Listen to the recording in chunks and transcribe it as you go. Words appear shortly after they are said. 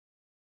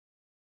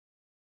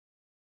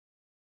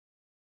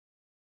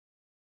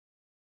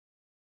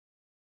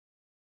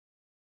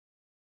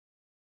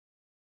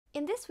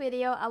In this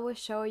video, I will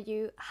show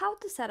you how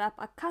to set up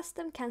a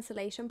custom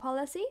cancellation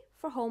policy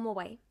for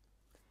Homeaway.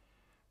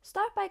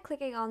 Start by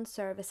clicking on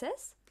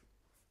Services.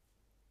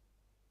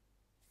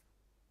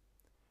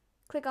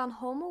 Click on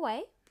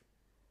Homeaway.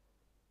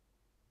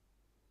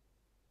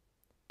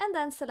 And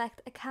then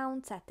select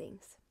Account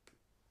Settings.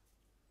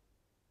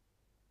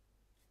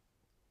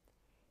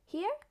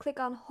 Here, click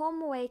on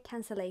Homeaway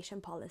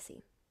Cancellation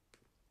Policy.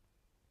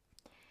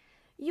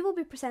 You will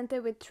be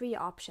presented with three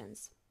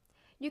options.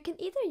 You can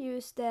either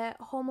use the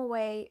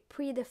Homeaway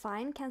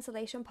predefined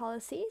cancellation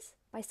policies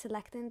by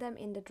selecting them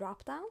in the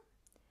drop-down,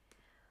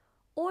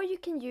 or you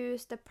can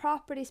use the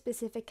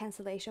property-specific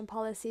cancellation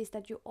policies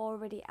that you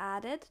already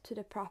added to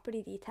the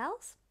property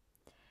details,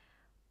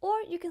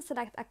 or you can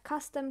select a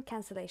custom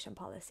cancellation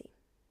policy.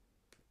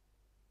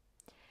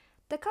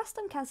 The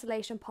custom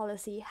cancellation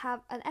policy have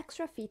an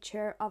extra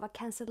feature of a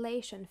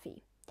cancellation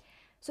fee.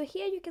 So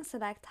here you can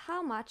select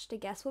how much the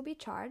guest will be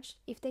charged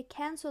if they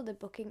cancel the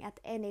booking at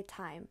any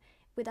time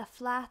with a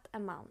flat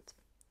amount.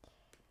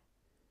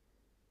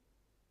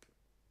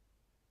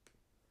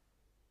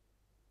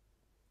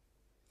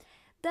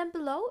 Then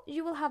below,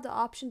 you will have the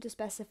option to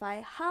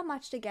specify how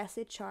much the guest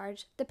is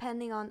charged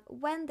depending on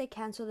when they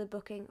cancel the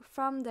booking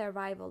from the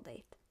arrival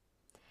date.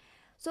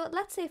 So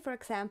let's say, for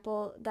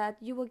example, that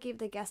you will give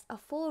the guest a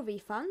full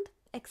refund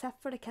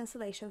except for the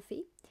cancellation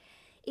fee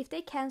if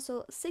they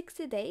cancel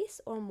 60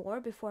 days or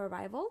more before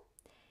arrival,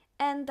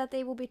 and that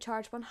they will be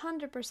charged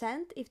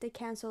 100% if they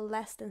cancel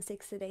less than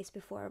 60 days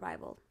before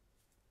arrival.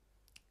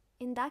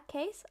 In that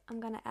case, I'm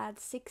going to add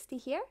 60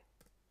 here.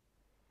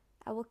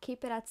 I will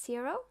keep it at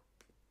 0.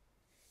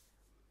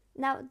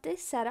 Now,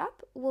 this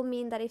setup will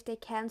mean that if they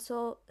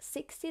cancel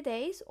 60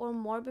 days or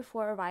more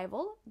before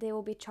arrival, they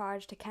will be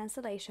charged a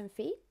cancellation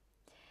fee.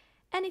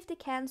 And if they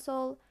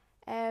cancel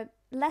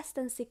less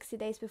than 60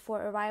 days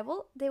before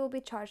arrival, they will be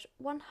charged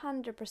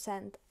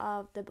 100%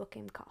 of the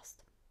booking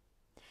cost.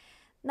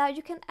 Now,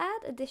 you can add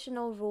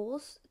additional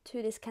rules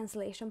to this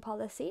cancellation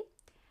policy.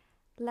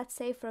 Let's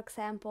say, for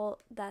example,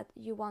 that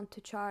you want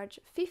to charge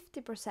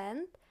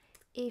 50%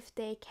 if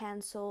they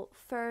cancel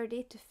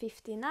 30 to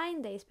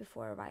 59 days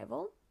before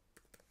arrival.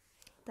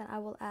 Then I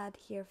will add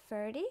here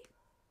 30,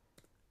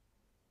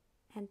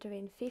 enter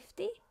in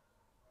 50,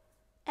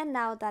 and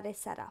now that is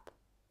set up.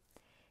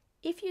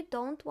 If you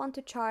don't want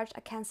to charge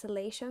a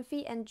cancellation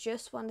fee and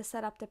just want to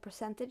set up the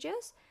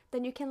percentages,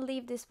 then you can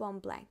leave this one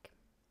blank.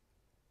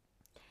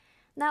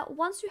 Now,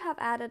 once you have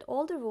added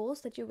all the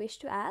rules that you wish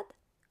to add,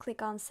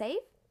 click on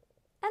Save,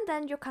 and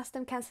then your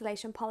custom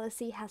cancellation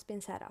policy has been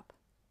set up.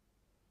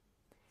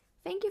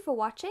 Thank you for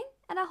watching,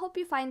 and I hope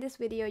you find this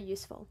video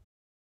useful.